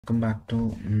Welcome back to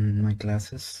my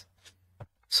classes.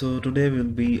 So today we'll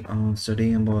be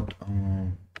studying about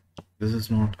this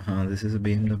is not this is a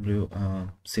BMW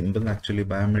symbol, actually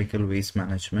biomedical waste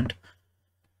management.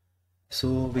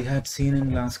 So we had seen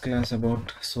in last class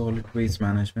about solid waste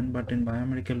management, but in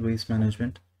biomedical waste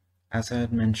management, as I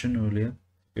had mentioned earlier,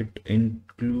 it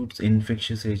includes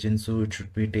infectious agents, so it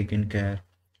should be taken care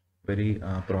very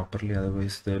properly,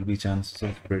 otherwise there will be chances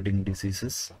of spreading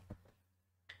diseases.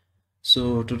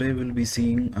 So today we'll be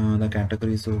seeing the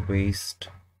categories of waste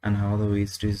and how the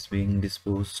waste is being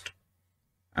disposed,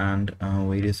 and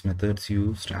various methods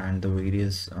used, and the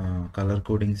various color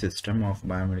coding system of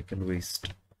biomedical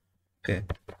waste. Okay,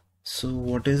 so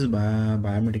what is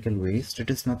biomedical waste?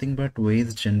 It is nothing but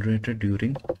waste generated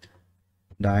during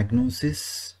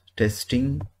diagnosis,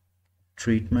 testing,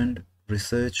 treatment,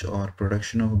 research, or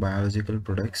production of biological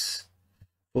products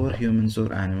for humans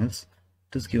or animals.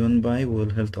 It is given by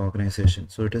World Health Organization.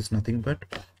 So it is nothing but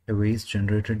a waste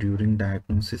generated during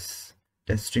diagnosis,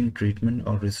 testing, treatment,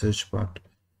 or research part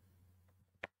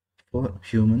for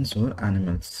humans or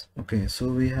animals. Okay, so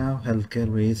we have healthcare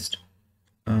waste.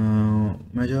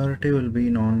 Majority will be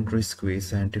non-risk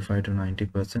waste, 75 to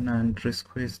 90%, and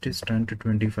risk waste is 10 to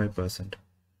 25%.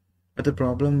 But the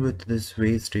problem with this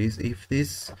waste is, if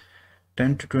this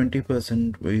 10 to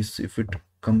 20% waste, if it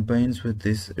combines with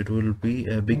this, it will be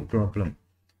a big problem,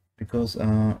 because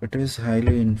it is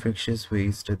highly infectious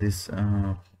waste, this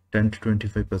 10 to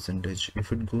 25 percentage.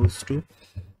 If it goes to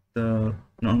the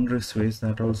non-risk waste,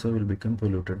 that also will become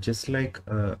polluted, just like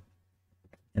a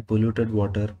polluted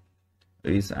water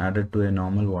is added to a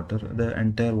normal water, the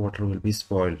entire water will be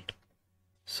spoiled.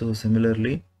 So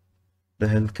similarly, the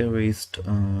healthcare waste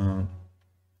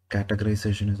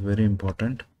categorization is very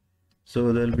important.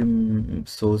 So there will be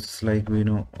sources like, we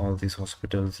know, all these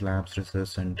hospitals, labs, research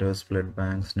centers, blood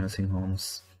banks, nursing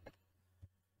homes.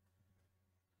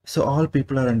 So all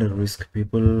people are under risk.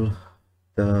 People,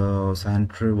 the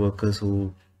sanitary workers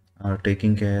who are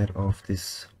taking care of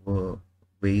this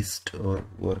waste, or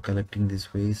who are collecting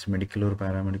this waste, medical or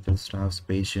paramedical staffs,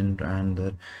 patient, and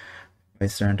the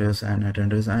bystanders and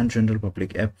attenders and general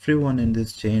public, everyone in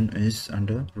this chain is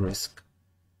under risk.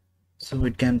 So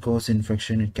it can cause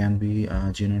infection, it can be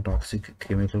genotoxic,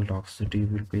 chemical toxicity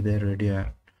will be there,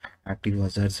 radioactive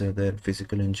hazards are there,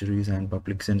 physical injuries, and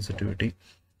public sensitivity.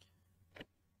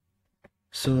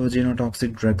 So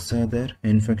genotoxic drugs are there,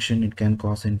 infection, it can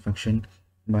cause infection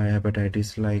by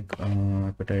hepatitis, like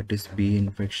hepatitis B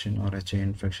infection or HA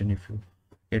infection if you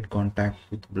get contact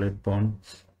with blood-borne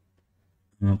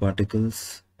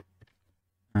particles.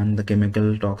 And the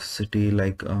chemical toxicity,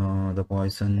 like the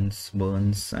poisons,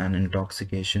 burns, and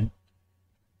intoxication.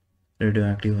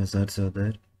 Radioactive hazards are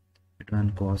there. It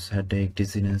can cause headache,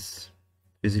 dizziness,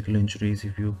 physical injuries.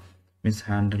 If you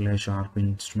mishandle a sharp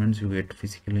instruments, you get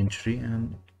physical injury.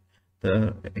 And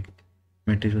the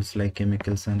materials like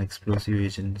chemicals and explosive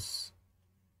agents,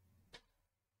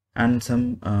 and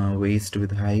some waste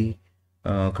with high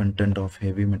content of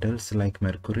heavy metals like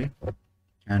mercury,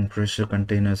 and pressure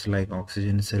containers like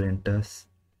oxygen cylinders.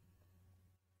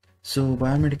 So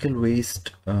Biomedical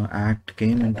Waste Act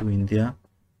came into India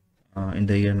in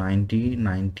the year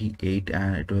 1998,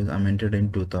 and it was amended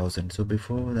in 2000. So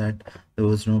before that, there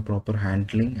was no proper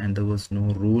handling, and there was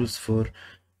no rules for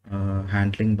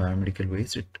handling biomedical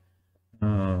waste. It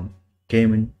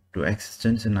came into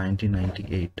existence in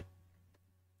 1998.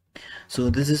 So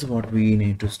this is what we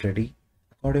need to study.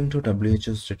 According to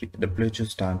WHO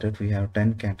standard, we have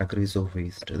 10 categories of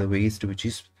waste. The waste which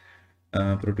is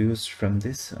produced from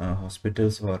this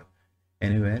hospitals or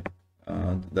anywhere,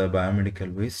 the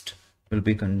biomedical waste will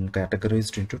be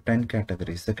categorized into 10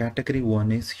 categories. The category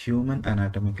 1 is human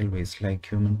anatomical waste, like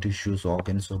human tissues,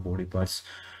 organs, or body parts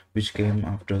which came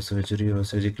after surgery or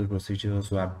surgical procedure or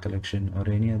swab collection or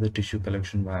any other tissue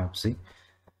collection, biopsy.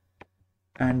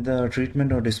 And the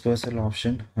treatment or disposal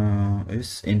option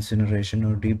is incineration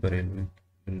or deep burial.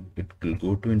 It will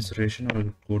go to incineration or it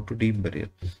will go to deep burial.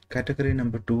 Category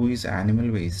number 2 is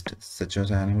animal waste, such as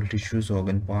animal tissues,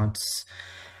 organ parts,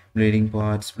 bleeding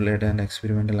parts, blood, and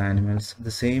experimental animals.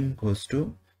 The same goes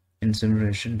to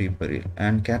incineration, deep burial.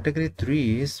 And category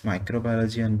 3 is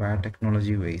microbiology and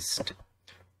biotechnology waste.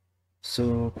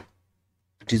 So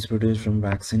it is produced from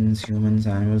vaccines, humans,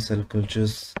 animal cell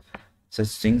cultures, such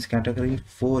things. Category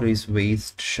 4 is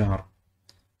waste sharp.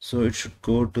 So it should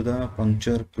go to the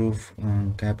puncture proof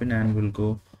cabin and will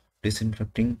go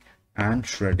disinfecting and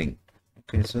shredding.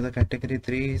 Okay, so the category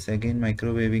 3 is again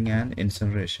microwaving and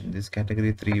incineration. This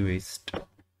category 3 waste.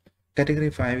 Category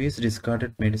 5 is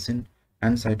discarded medicine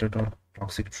and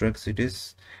cytotoxic drugs. It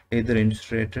is either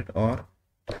incinerated or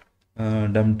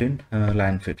dumped in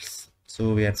landfills.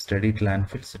 So we had studied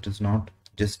landfills. It is not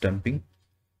just dumping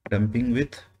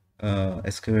with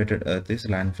excavated earth is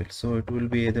landfill. So it will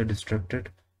be either destructed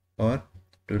or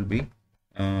it will be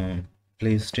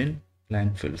placed in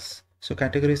landfills. So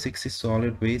category 6 is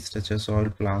solid waste such as oil,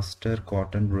 plaster,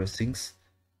 cotton, dressings.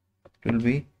 It will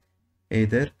be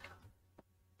either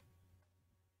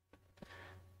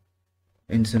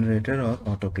incinerator or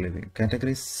autoclaving.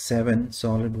 Category 7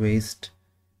 solid waste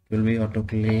will be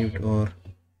autoclaved or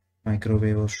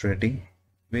microwave or shredding.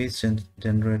 Waste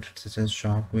generated such as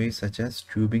sharp waste such as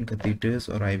tubing, catheters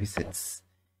or IV sets.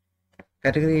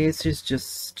 Category 8 is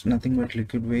just nothing but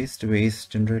liquid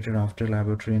waste generated after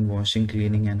laboratory and washing,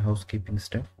 cleaning and housekeeping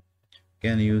stuff.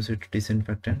 Can use it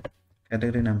disinfectant.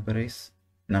 Category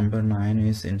number 9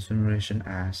 is incineration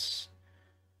ash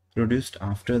produced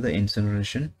after the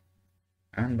incineration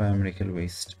and biomedical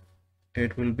waste.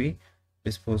 It will be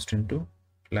disposed into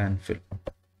landfill.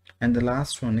 And the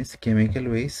last one is chemical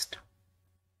waste,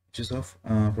 which is of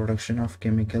production of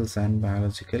chemicals and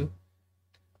biological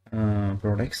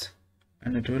products,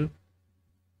 and it will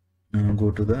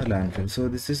go to the landfill. So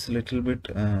this is a little bit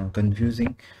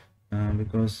confusing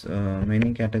because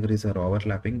many categories are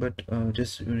overlapping, but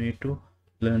just you need to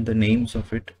learn the names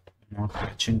of it, not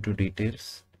touch into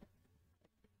details.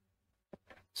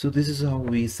 So this is how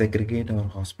we segregate our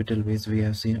hospital waste. We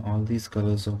have seen all these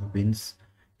colors of bins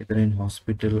either in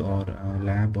hospital or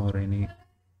lab or any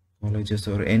colleges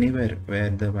or anywhere where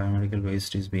the biomedical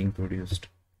waste is being produced.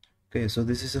 Okay, so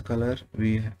this is a color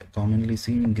we commonly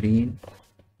see in green,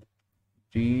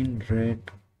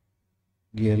 red,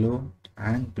 yellow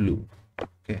and blue.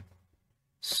 Okay,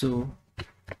 so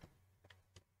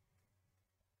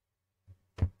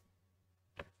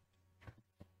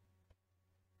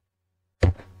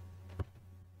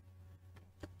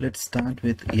let's start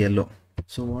with yellow.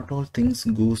 So what all things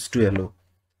goes to yellow?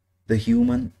 The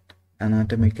human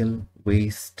anatomical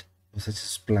waste such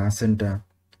as placenta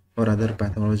or other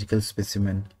pathological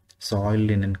specimen, soil,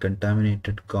 linen,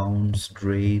 contaminated gowns,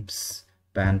 drapes,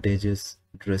 bandages,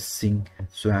 dressing,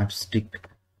 swab stick,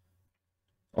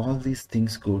 all these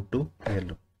things go to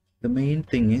yellow. The main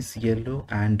thing is yellow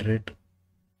and red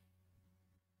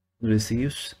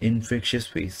receives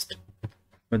infectious waste,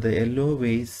 but the yellow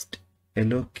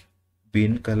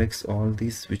bin collects all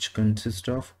these which consist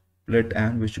of blood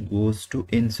and which goes to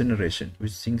incineration,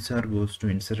 which things are goes to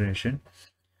incineration,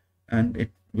 and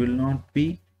it will not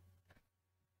be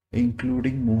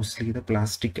including mostly the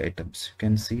plastic items. You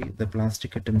can see the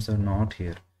plastic items are not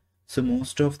here. So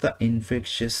most of the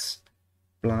infectious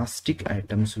plastic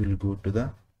items will go to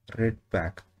the red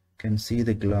bag. You can see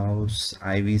the gloves,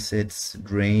 IV sets,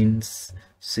 drains,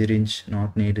 syringe,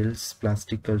 not needles,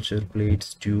 plastic culture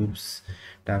plates, tubes,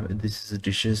 this is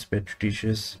dishes, petri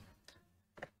dishes,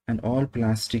 and all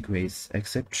plastic waste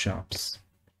except sharps.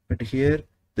 But here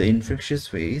the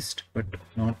infectious waste, but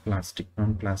not plastic,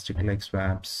 non-plastic like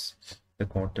swabs, the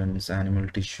cottons, animal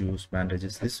tissues,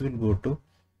 bandages, this will go to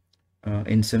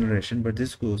incineration, but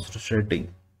this goes to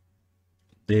shredding.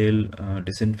 They'll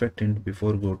disinfect it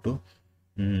before go to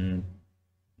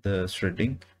the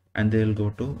shredding, and they'll go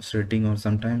to shredding, or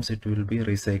sometimes it will be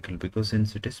recycled because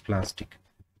since it is plastic.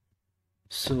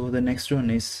 So the next one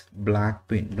is black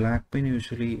bin. Black bin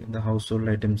usually the household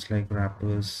items like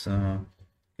wrappers,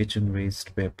 kitchen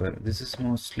waste, paper. This is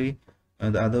mostly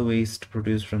the other waste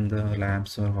produced from the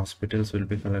labs or hospitals will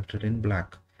be collected in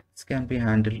black. This can be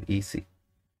handled easy.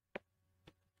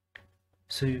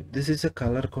 So this is a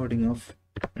color coding of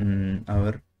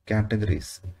our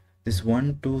categories. This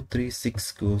 1, 2, 3,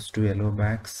 6 goes to yellow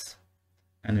bags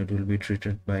and it will be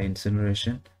treated by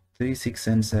incineration. 3, 6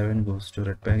 and 7 goes to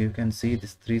red bag. You can see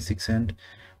this 3, 6 and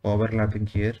overlapping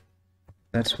here.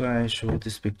 That's why I show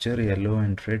this picture yellow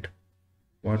and red.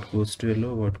 What goes to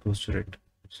yellow, what goes to red.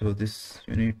 So this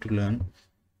you need to learn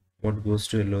what goes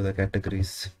to yellow, the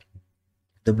categories.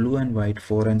 The blue and white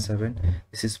 4 and 7,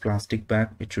 this is plastic bag.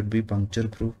 It should be puncture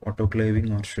proof,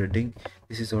 autoclaving or shredding.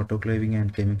 This is autoclaving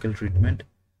and chemical treatment.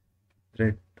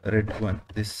 Red one,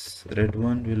 this red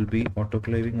one will be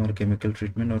autoclaving or chemical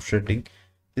treatment or shredding.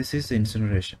 This is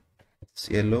incineration. This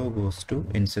yellow goes to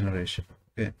incineration.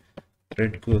 Okay,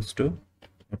 red goes to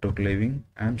autoclaving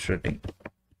and shredding,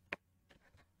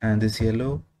 and this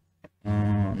yellow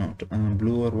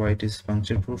blue or white is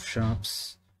puncture proof,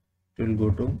 sharps, it will go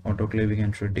to autoclaving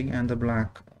and shredding, and the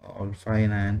black all 5,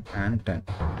 9 and 10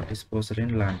 disposal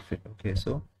in landfill. Okay,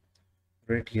 so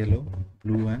red, yellow,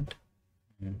 blue and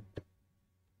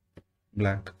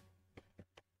black.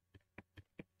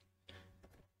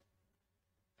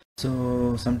 So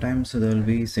sometimes there will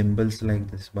be symbols like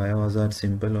this biohazard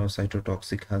symbol or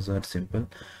cytotoxic hazard symbol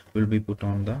will be put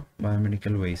on the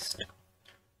biomedical waste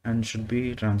and should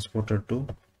be transported to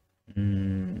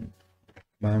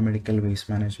biomedical waste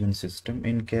management system.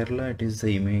 In Kerala it is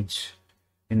the image.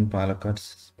 In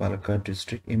Palakkad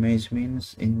district, image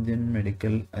means Indian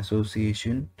Medical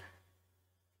Association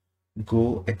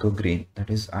Go Eco Green, that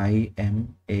is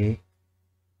IMAGE,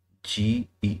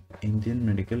 Indian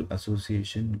Medical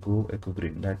Association Go Eco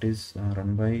Green, that is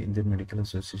run by Indian Medical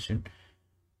Association.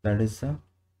 That is the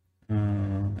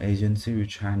agency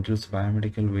which handles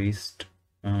biomedical waste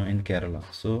in Kerala.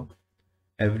 So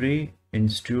every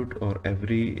institute or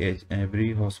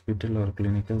every hospital or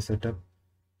clinical setup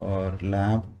or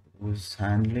lab who's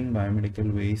handling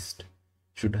biomedical waste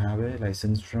should have a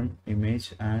license from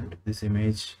image, and this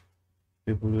image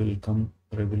people will come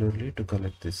regularly to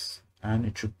collect this, and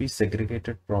it should be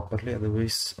segregated properly,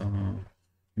 otherwise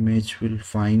image will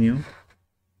fine you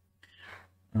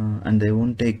and they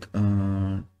won't take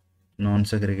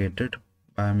non-segregated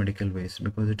biomedical waste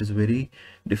because it is very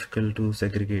difficult to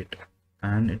segregate,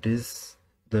 and it is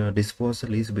the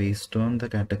disposal is based on the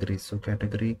categories. So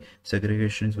category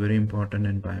segregation is very important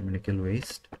in biomedical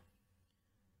waste.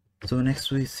 So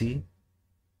next we see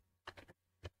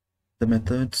the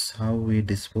methods how we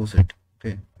dispose it.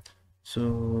 Okay, so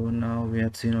now we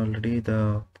have seen already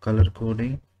the color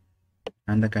coding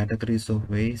and the categories of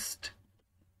waste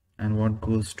and what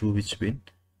goes to which bin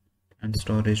and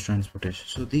storage, transportation.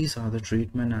 So these are the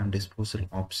treatment and disposal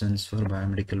options for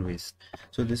biomedical waste.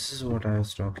 So this is what I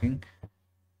was talking.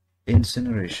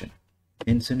 Incineration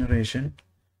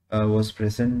was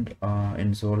present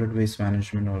in solid waste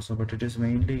management also, but it is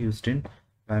mainly used in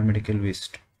biomedical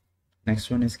waste.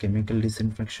 Next one is chemical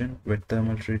disinfection, wet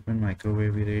thermal treatment,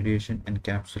 microwave irradiation,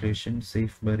 encapsulation,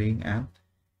 safe burying, and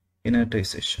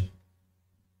inertization.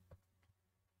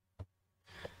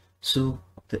 So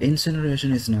the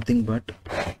incineration is nothing but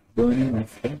burning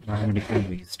of the biomedical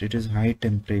waste. It is high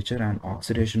temperature and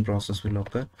oxidation process will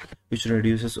occur, which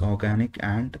reduces organic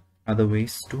and other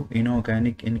waste to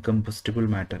inorganic incombustible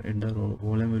matter, and the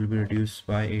volume will be reduced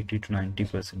by 80 to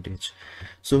 90%.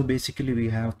 So basically we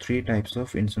have three types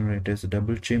of incinerators: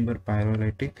 double chamber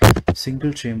pyrolytic,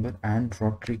 single chamber, and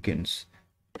rotary kilns.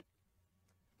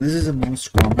 This is the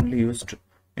most commonly used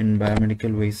in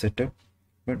biomedical waste setup,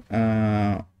 but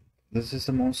this is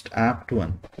the most apt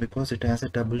one because it has a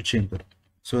double chamber.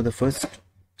 So the first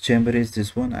chamber is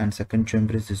this one and second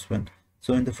chamber is this one.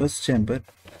 So in the first chamber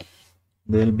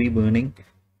there will be burning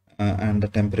and the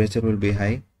temperature will be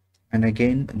high, and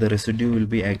again the residue will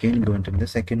be again burnt in the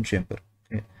second chamber.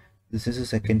 Okay, this is the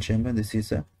second chamber, this is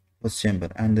the first chamber,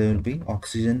 and there will be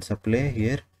oxygen supply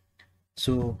here,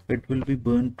 so it will be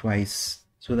burned twice.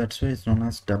 So that's why it's known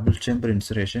as double chamber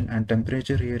incineration, and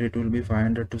temperature here it will be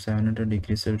 500 to 700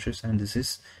 degrees Celsius, and this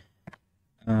is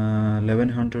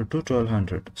 1100 to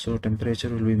 1200, so temperature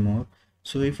will be more.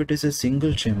 So if it is a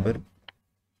single chamber,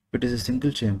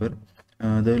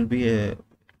 there will be a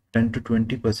 10 to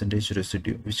 20%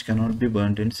 residue which cannot be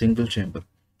burnt in single chamber,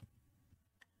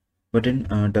 but in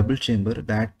double chamber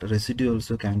that residue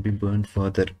also can be burned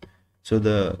further, so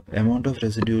the amount of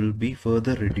residue will be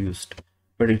further reduced,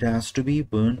 but it has to be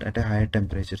burnt at a higher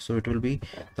temperature, so it will be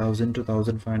 1000 to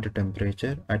 1500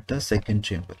 temperature at the second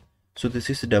chamber. So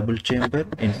this is double chamber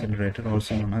incinerator,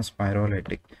 also known as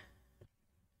pyrolytic.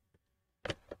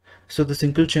 So the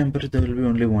single chamber, there will be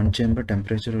only one chamber,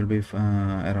 temperature will be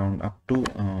around up to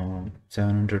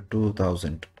 700 to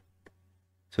 1000.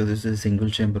 So this is a single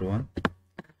chamber one,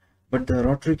 but the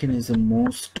rotary kiln is the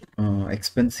most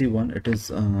expensive one. It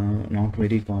is not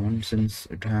very common since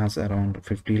it has around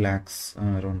 50 lakhs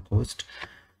around cost.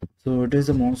 So it is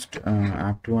the most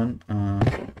apt one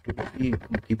to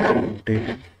keep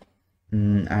rotating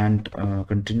and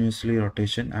continuously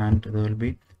rotation, and there will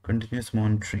be continuous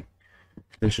monitoring.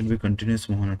 There should be continuous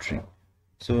monitoring.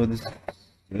 So this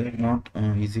is not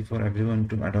easy for everyone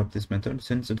to adopt this method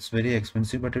since it's very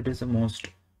expensive, but it is the most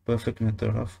perfect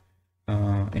method of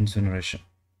incineration.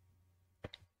 You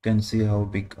can see how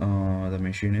big the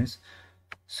machine is.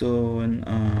 So in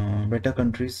better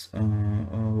countries,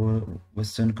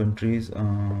 Western countries,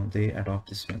 they adopt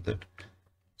this method.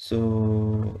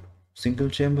 So single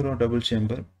chamber or double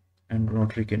chamber and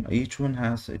rotary kiln, each one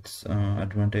has its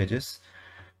advantages.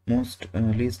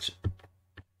 Least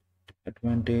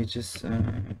advantages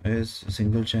is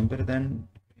single chamber, then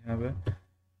we have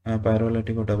a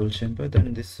pyrolytic or double chamber,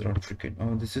 then this rotary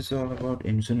kiln. This is all about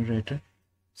incinerator.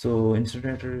 So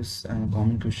incinerator is a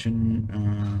common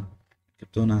question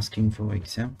kept on asking for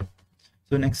exam.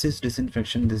 So next is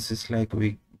disinfection. This is like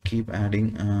we keep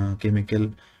adding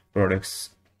chemical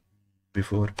products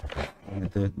before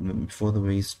before the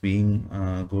waste being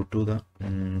go to the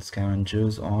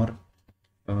scavengers or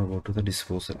go to the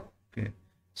disposal. Okay,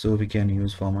 so we can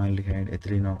use formaldehyde,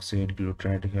 ethylene oxide,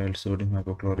 glutaraldehyde, sodium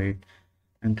hypochlorite,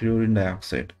 and chlorine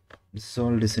dioxide. This is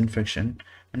all disinfection.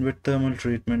 And with thermal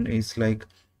treatment is like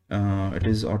it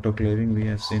is autoclaving. We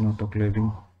have seen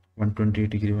autoclaving 120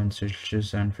 degree 1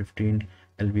 Celsius and 15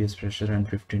 lbs pressure and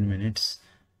 15 minutes.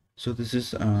 So this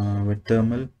is with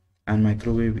thermal. And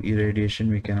microwave irradiation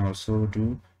we can also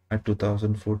do at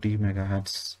 2040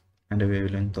 megahertz and a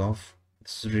wavelength of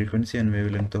frequency and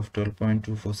wavelength of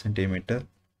 12.24 centimeter.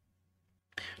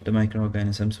 The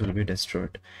microorganisms will be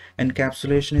destroyed.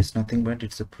 Encapsulation is nothing but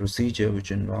it's a procedure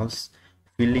which involves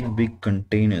filling big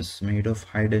containers made of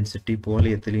high density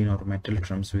polyethylene or metal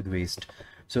drums with waste.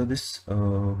 So this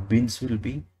bins will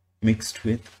be mixed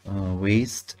with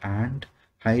waste and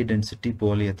high density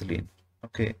polyethylene.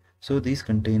 Okay, so these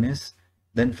containers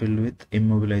then filled with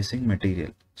immobilizing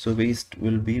material. So waste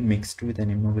will be mixed with an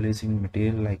immobilizing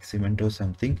material like cement or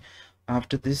something.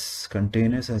 After this,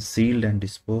 containers are sealed and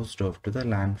disposed of to the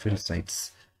landfill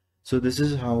sites. So this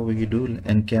is how we do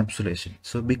encapsulation.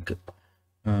 So big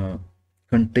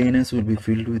containers will be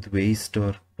filled with waste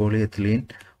or polyethylene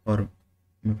or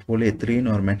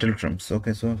metal drums.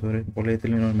 Okay, so sorry,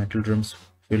 polyethylene or metal drums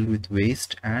filled with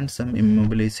waste and some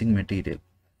immobilizing material.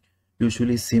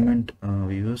 Usually cement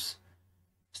we use.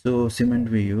 So cement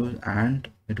we use and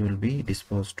it will be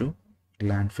disposed to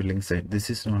landfilling site. This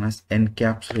is known as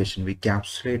encapsulation. We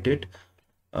capsulated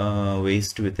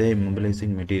waste with a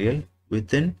immobilizing material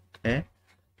within a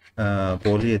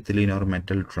polyethylene or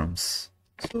metal drums.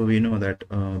 So we know that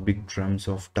big drums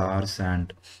of tars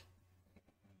and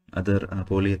other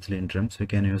polyethylene drums, we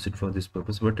can use it for this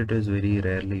purpose, but it is very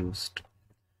rarely used.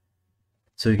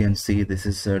 So you can see this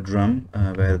is a drum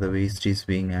where the waste is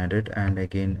being added, and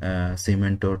again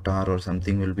cement or tar or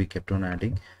something will be kept on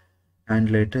adding,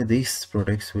 and later these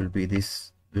products will be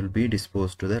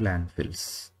disposed to the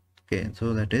landfills. Okay,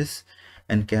 so that is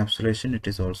encapsulation. It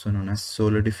is also known as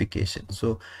solidification.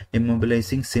 So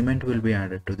immobilizing cement will be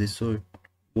added to this, so it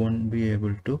won't be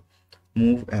able to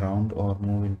move around or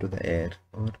move into the air,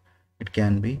 or it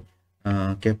can be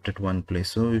kept at one place.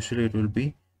 So usually it will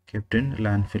be kept in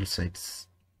landfill sites.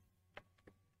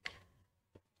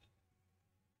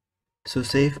 So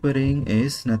safe burying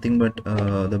is nothing but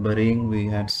the burying we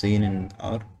had seen in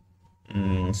our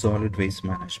solid waste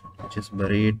management, which is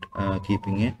buried,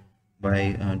 keeping it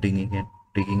by digging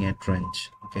a trench.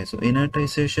 Okay, so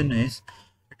inertization is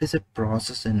a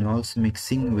process involves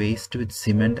mixing waste with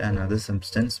cement and other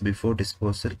substance before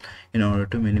disposal in order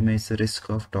to minimize the risk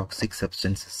of toxic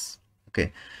substances.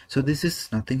 Okay, so this is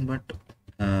nothing but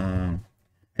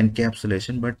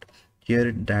encapsulation, but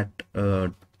here that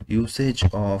usage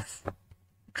of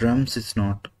drums is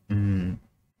not there,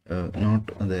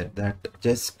 that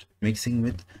just mixing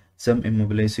with some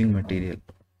immobilizing material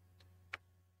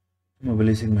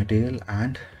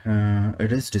and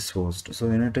it is disposed. So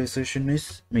inertization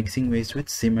is mixing waste with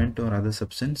cement or other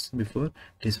substance before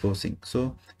disposing.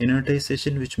 So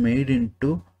inertization which made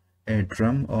into a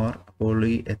drum or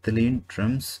polyethylene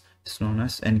drums is known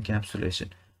as encapsulation.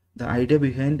 The idea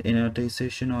behind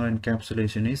inertization or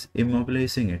encapsulation is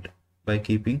immobilizing it by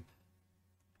keeping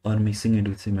or mixing it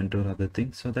with cement or other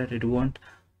things, so that it won't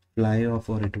fly off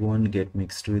or it won't get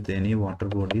mixed with any water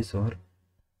bodies or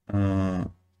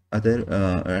other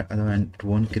and it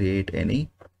won't create any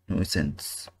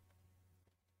nuisance.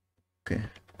 Okay,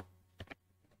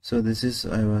 so this is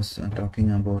I was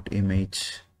talking about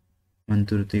image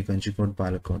Manturti Kanchikot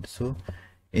Palakkad. So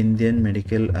Indian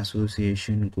Medical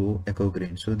Association Go Eco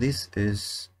Green. So this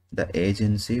is the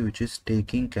agency which is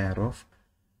taking care of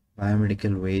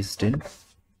biomedical waste in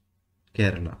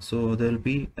Kerala. So there will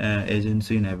be an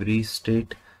agency in every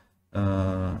state.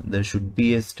 There should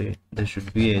be a state, there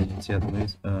should be an agency,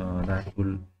 otherwise that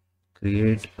will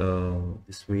create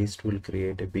this waste will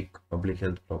create a big public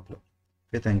health problem.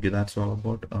 Okay, thank you. That's all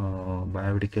about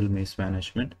biomedical waste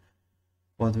management.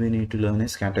 What we need to learn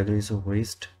is categories of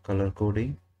waste, color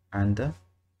coding, and the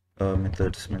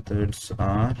methods. Methods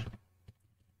are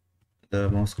the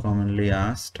most commonly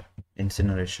asked: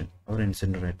 incineration or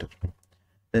incinerator.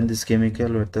 Then this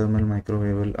chemical with thermal,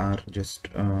 microwave are just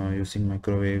using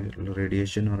microwave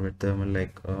radiation, or with thermal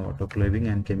like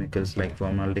autoclaving, and chemicals like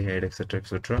formaldehyde, etc.,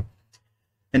 etc.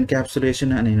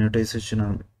 Encapsulation and inertization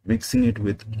are mixing it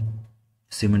with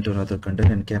cement or other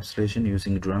content. Encapsulation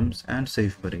using drums, and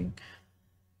safe burying.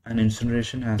 And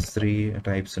incineration has three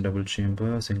types: double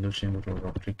chamber, single chamber, or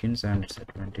Rodriguez, and its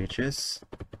advantages.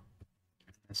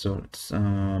 So it's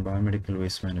biomedical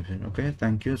waste management. Okay,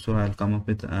 thank you. So I'll come up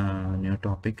with a new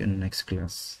topic in next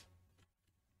class.